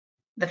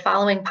The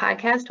following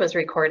podcast was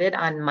recorded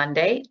on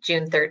Monday,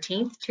 June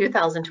 13th,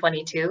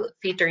 2022,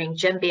 featuring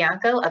Jim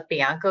Bianco of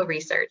Bianco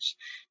Research.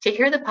 To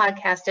hear the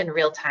podcast in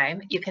real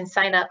time, you can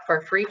sign up for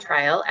a free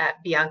trial at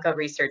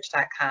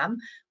biancoresearch.com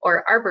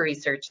or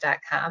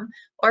arborresearch.com,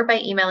 or by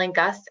emailing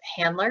Gus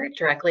Handler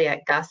directly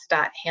at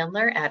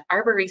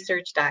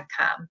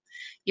gus.handler@arborresearch.com.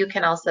 You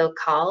can also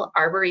call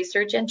Arbor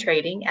Research and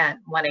Trading at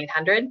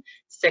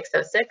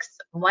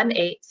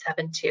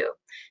 1-800-606-1872.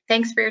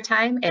 Thanks for your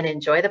time and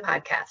enjoy the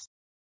podcast.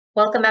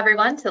 Welcome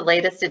everyone to the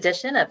latest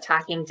edition of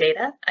Talking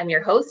Data. I'm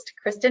your host,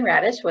 Kristen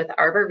Radosh with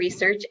Arbor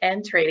Research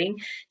and Trading,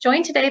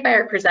 joined today by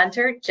our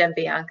presenter, Jim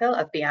Bianco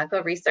of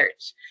Bianco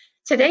Research.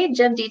 Today,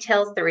 Jim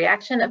details the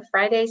reaction of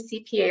Friday's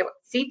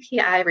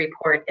CPI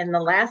report in the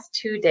last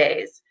 2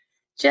 days.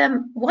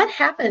 Jim, what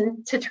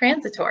happened to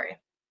transitory?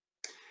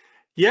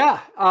 Yeah,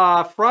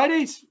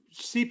 Friday's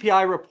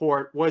CPI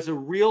report was a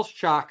real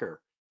shocker.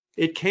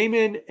 It came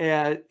in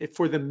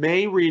for the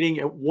May reading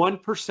at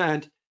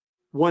 1%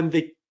 when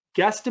the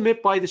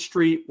guesstimate by the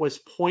street was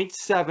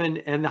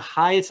 0.7 and the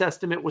highest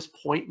estimate was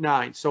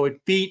 0.9. So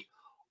it beat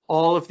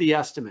all of the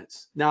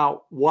estimates.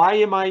 Now, why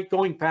am I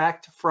going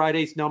back to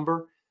Friday's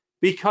number?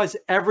 Because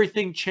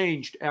everything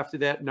changed after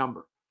that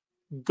number.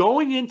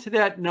 Going into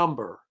that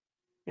number,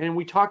 and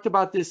we talked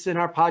about this in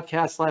our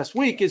podcast last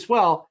week as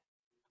well,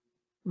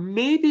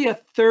 maybe a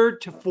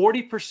third to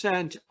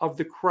 40% of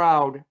the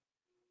crowd,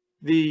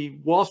 the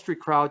Wall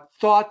Street crowd,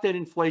 thought that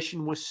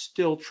inflation was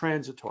still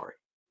transitory.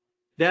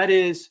 That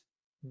is,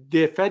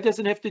 the Fed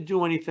doesn't have to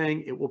do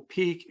anything. It will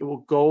peak. It will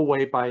go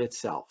away by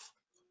itself.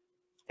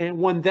 And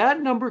when that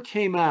number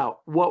came out,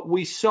 what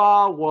we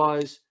saw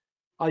was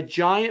a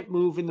giant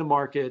move in the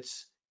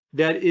markets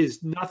that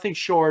is nothing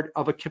short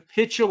of a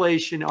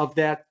capitulation of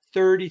that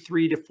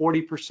 33 to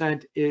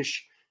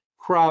 40%-ish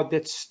crowd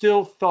that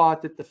still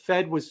thought that the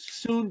Fed was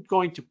soon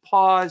going to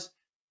pause,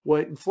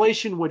 what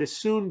inflation would as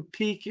soon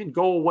peak and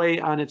go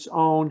away on its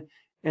own,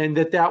 and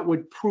that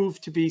would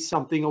prove to be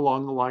something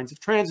along the lines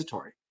of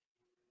transitory.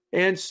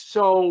 And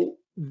so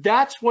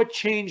that's what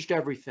changed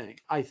everything,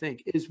 I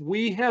think, is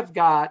we have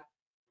got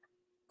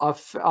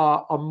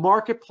a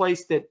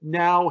marketplace that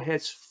now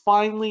has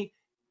finally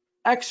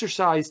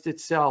exercised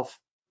itself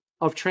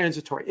of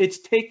transitory. It's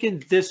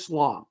taken this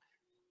long.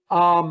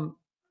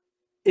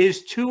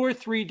 Is 2 or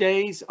 3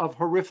 days of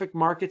horrific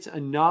markets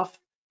enough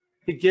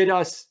to get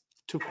us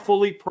to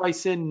fully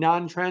price in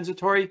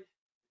non-transitory?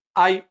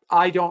 I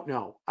don't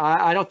know.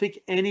 I don't think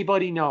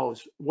anybody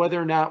knows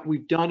whether or not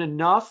we've done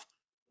enough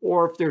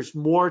or if there's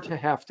more to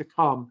have to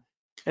come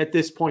at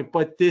this point.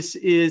 But this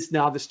is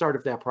now the start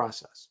of that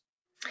process.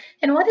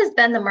 And what has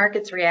been the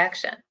market's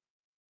reaction?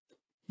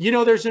 You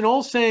know, there's an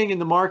old saying in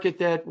the market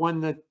that when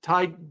the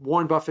tide,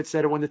 Warren Buffett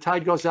said it, when the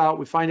tide goes out,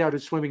 we find out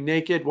it's swimming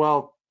naked.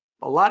 Well,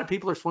 a lot of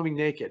people are swimming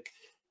naked.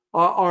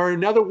 Or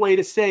another way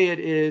to say it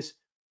is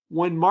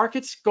when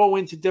markets go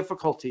into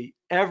difficulty,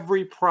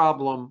 every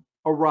problem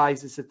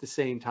arises at the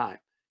same time.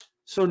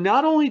 So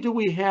not only do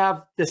we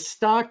have the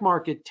stock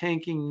market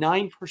tanking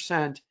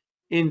 9%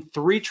 in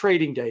 3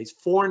 trading days,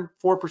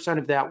 4%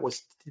 of that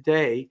was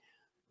today,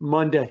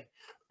 Monday,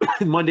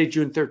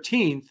 June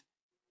 13th,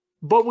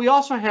 but we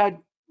also had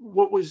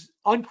what was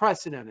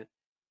unprecedented.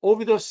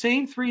 Over those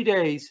same 3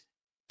 days,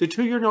 the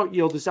 2-year note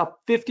yield is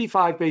up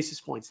 55 basis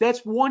points.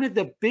 That's one of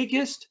the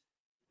biggest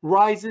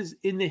rises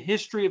in the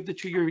history of the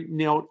 2-year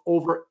note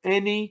over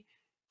any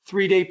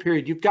 3-day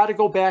period. You've got to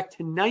go back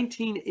to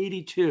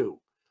 1982.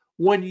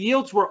 When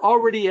yields were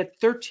already at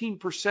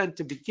 13%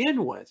 to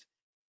begin with,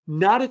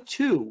 not at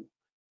 2,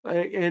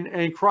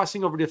 and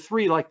crossing over to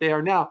 3 like they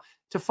are now,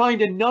 to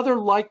find another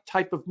like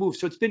type of move.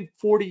 So it's been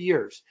 40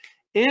 years.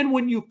 And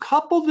when you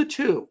couple the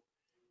two,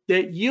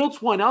 that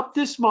yields went up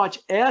this much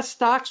as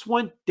stocks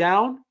went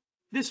down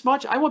this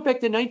much. I went back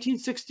to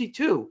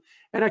 1962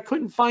 and I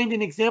couldn't find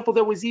an example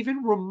that was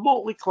even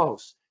remotely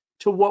close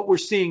to what we're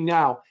seeing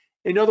now.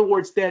 In other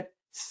words, that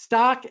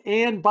stock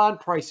and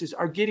bond prices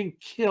are getting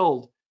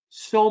killed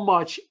so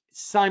much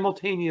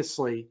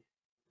simultaneously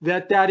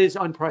that is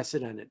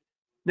unprecedented.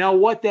 Now,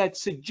 what that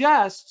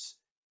suggests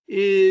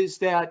is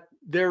that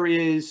there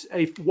is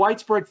a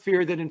widespread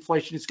fear that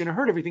inflation is going to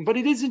hurt everything, but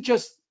it isn't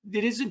just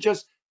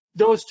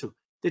those two.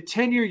 The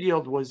 10-year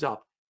yield was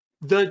up.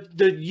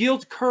 The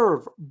yield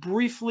curve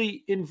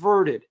briefly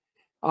inverted.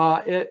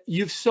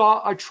 You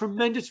saw a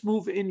tremendous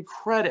move in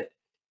credit.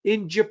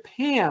 In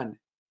Japan,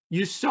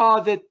 you saw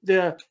that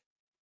the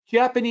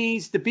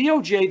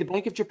BOJ, the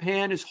Bank of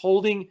Japan, is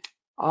holding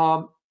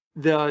the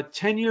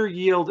 10-year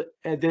yield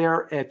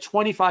there at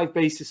 25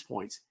 basis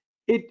points.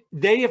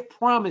 They have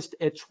promised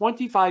at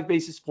 25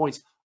 basis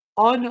points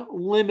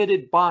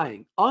unlimited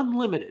buying,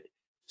 unlimited,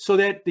 so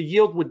that the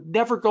yield would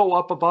never go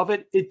up above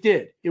it. It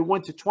did. It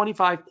went to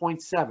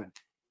 25.7.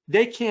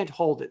 They can't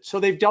hold it. So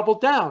they've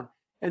doubled down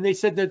and they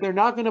said that they're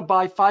not going to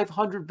buy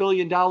 $500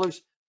 billion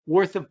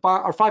worth of,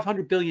 or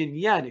 500 billion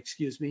yen,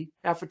 excuse me,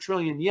 half a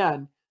trillion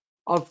yen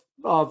of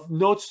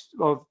notes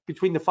of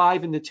between the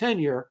 5 and the 10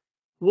 year.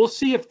 We'll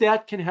see if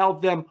that can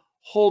help them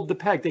hold the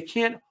peg. They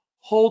can't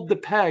hold the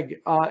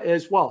peg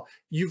as well.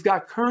 You've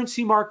got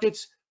currency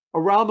markets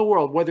around the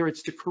world, whether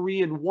it's the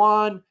Korean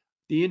won,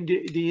 the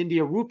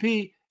India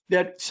rupee,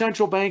 that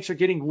central banks are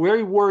getting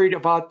very worried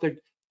about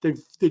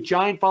the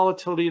giant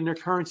volatility in their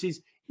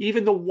currencies.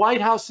 Even the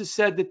White House has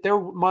said that they're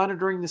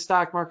monitoring the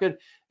stock market.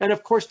 And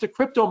of course, the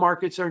crypto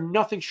markets are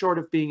nothing short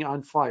of being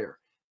on fire.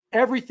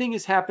 Everything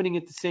is happening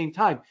at the same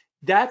time.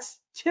 That's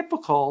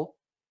typical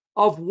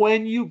of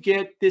when you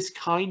get this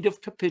kind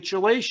of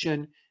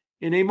capitulation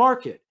in a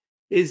market,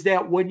 is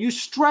that when you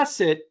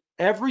stress it,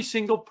 every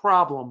single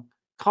problem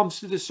comes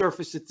to the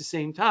surface at the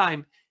same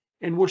time.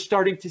 And we're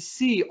starting to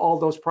see all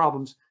those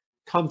problems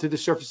come to the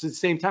surface at the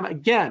same time.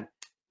 Again,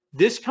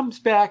 this comes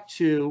back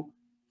to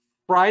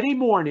Friday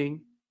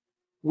morning.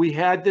 We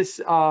had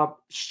this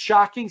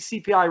shocking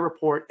CPI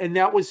report, and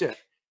that was it.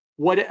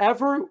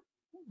 Whatever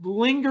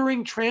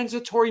lingering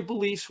transitory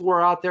beliefs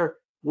were out there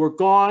were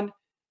gone.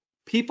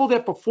 People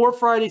that before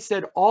Friday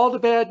said all the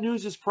bad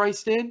news is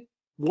priced in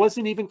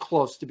wasn't even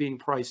close to being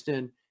priced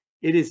in.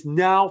 It is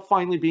now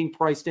finally being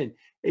priced in.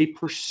 A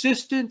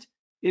persistent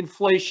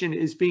inflation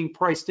is being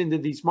priced into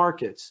these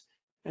markets.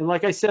 And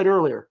like I said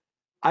earlier,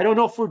 I don't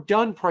know if we're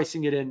done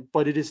pricing it in,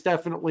 but it is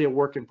definitely a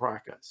work in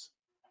progress.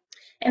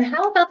 And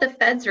how about the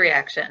Fed's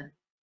reaction?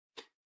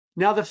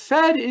 Now, the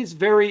Fed is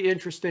very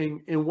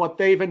interesting in what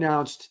they've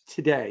announced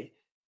today.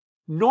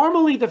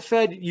 Normally, the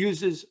Fed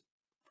uses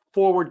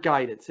forward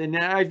guidance. And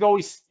I've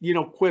always,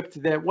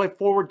 quipped that what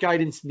forward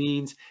guidance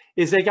means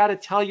is they got to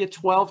tell you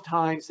 12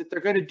 times that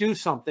they're going to do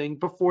something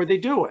before they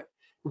do it.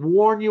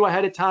 Warn you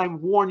ahead of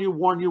time, warn you,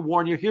 warn you,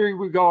 warn you. Here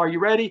we go. Are you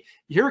ready?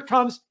 Here it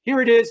comes.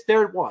 Here it is.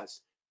 There it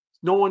was.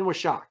 No one was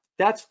shocked.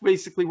 That's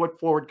basically what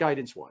forward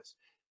guidance was.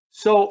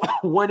 So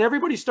when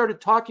everybody started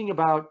talking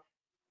about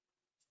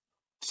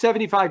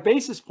 75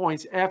 basis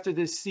points after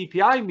this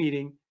CPI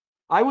meeting,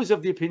 I was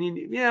of the opinion,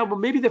 yeah, well,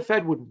 maybe the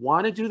Fed would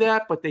want to do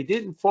that, but they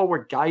didn't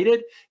forward guide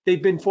it.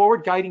 They've been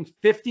forward guiding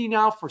 50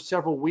 now for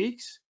several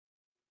weeks.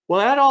 Well,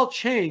 that all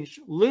changed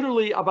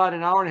literally about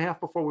an hour and a half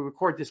before we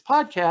record this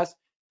podcast,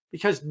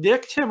 because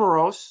Nick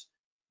Timiraos,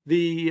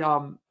 the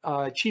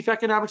chief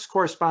economics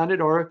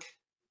correspondent or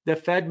the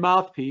Fed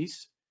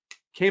mouthpiece,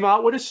 came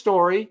out with a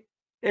story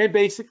and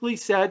basically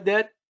said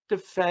that the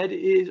Fed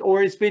is,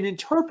 or has been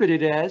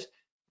interpreted as,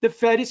 the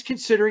Fed is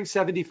considering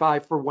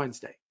 75 for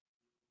Wednesday.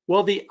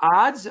 Well, the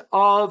odds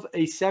of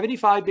a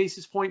 75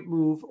 basis point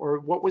move, or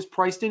what was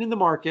priced in the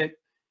market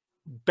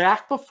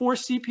back before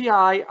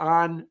CPI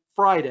on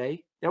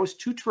Friday, that was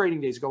 2 trading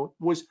days ago,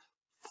 was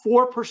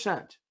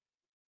 4%.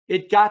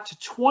 It got to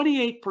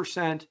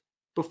 28%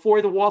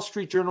 before the Wall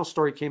Street Journal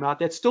story came out.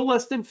 That's still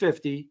less than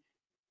 50.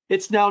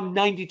 It's now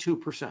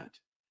 92%.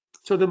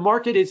 So the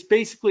market is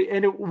basically,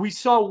 and we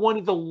saw one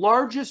of the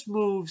largest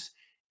moves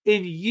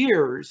in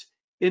years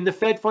in the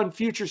Fed Fund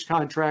futures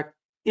contract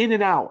in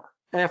an hour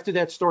after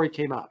that story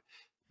came out,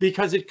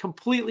 because it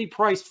completely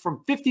priced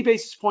from 50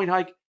 basis point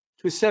hike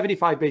to a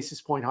 75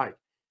 basis point hike.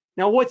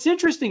 Now, what's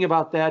interesting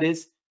about that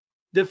is,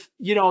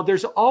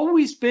 there's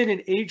always been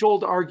an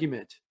age-old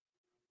argument.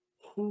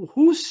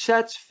 Who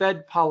sets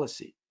Fed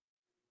policy?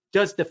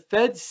 Does the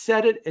Fed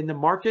set it and the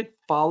market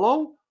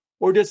follow?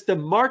 Or does the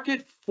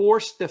market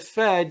force the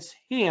Fed's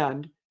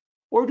hand?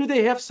 Or do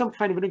they have some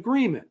kind of an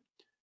agreement?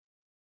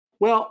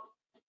 Well,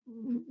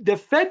 the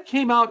Fed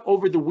came out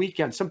over the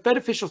weekend. Some Fed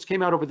officials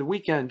came out over the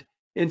weekend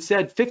and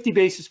said 50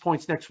 basis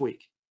points next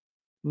week.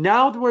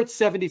 Now we're at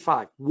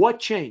 75. What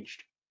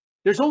changed?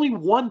 There's only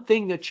one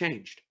thing that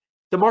changed.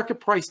 The market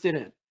priced it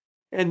in,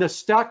 and the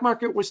stock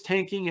market was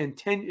tanking, and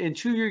 10 and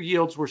 2-year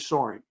yields were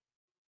soaring.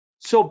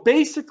 So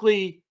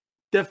basically,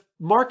 the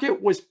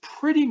market was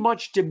pretty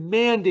much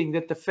demanding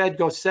that the Fed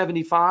go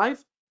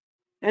 75,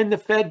 and the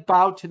Fed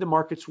bowed to the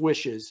market's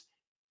wishes,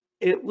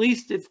 at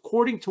least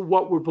according to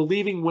what we're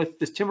believing with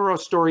the Timiraos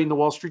story in the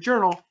Wall Street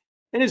Journal,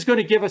 and is going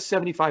to give us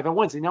 75 on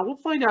Wednesday. Now, we'll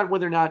find out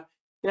whether or not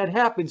that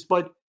happens,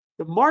 but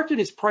the market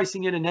is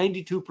pricing in a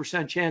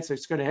 92% chance that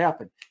it's going to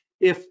happen.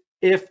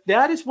 If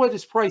that is what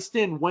is priced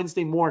in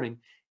Wednesday morning,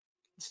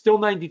 still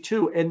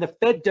 92, and the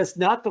Fed does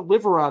not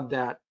deliver on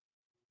that,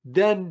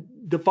 then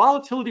the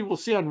volatility we'll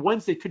see on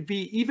Wednesday could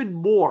be even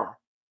more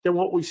than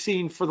what we've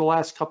seen for the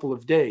last couple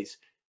of days.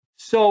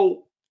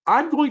 So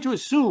I'm going to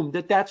assume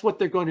that that's what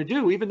they're going to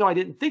do, even though I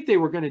didn't think they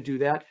were going to do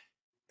that.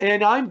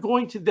 And I'm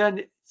going to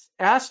then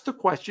ask the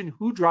question,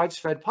 who drives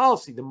Fed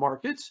policy, the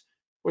markets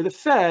or the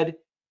Fed?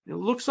 It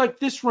looks like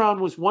this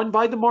round was won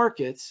by the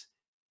markets,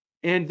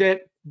 and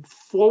that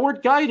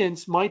forward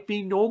guidance might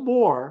be no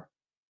more,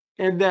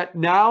 and that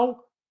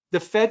now the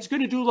Fed's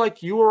going to do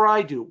like you or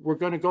I do. We're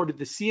going to go to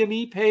the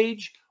CME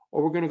page,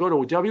 or we're going to go to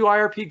a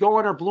WIRP, go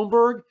on our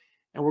Bloomberg,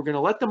 and we're going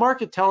to let the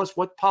market tell us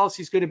what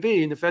policy is going to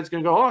be. And the Fed's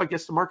going to go, oh, I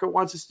guess the market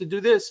wants us to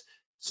do this.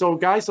 So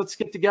guys, let's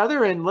get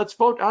together and let's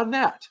vote on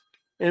that.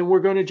 And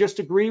we're going to just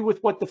agree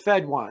with what the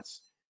Fed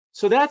wants.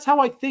 So that's how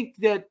I think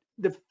that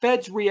the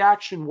Fed's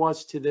reaction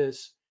was to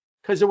this,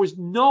 because there was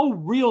no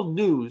real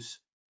news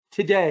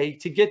today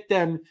to get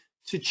them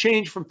to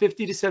change from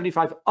 50 to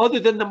 75, other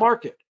than the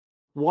market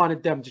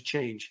wanted them to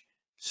change.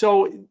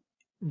 So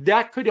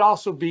that could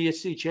also be a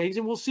sea change,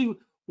 and we'll see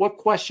what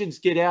questions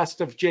get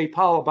asked of Jay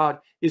Powell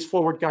about is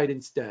forward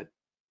guidance dead?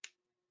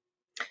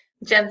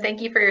 Jim,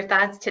 thank you for your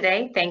thoughts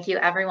today. Thank you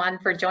everyone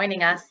for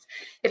joining us.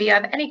 If you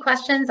have any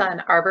questions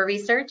on Arbor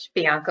Research,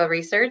 Bianco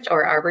Research,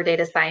 or Arbor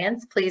Data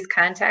Science, please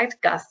contact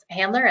Gus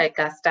Handler at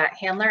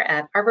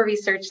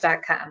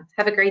gus.handler@arborresearch.com.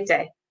 Have a great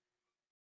day.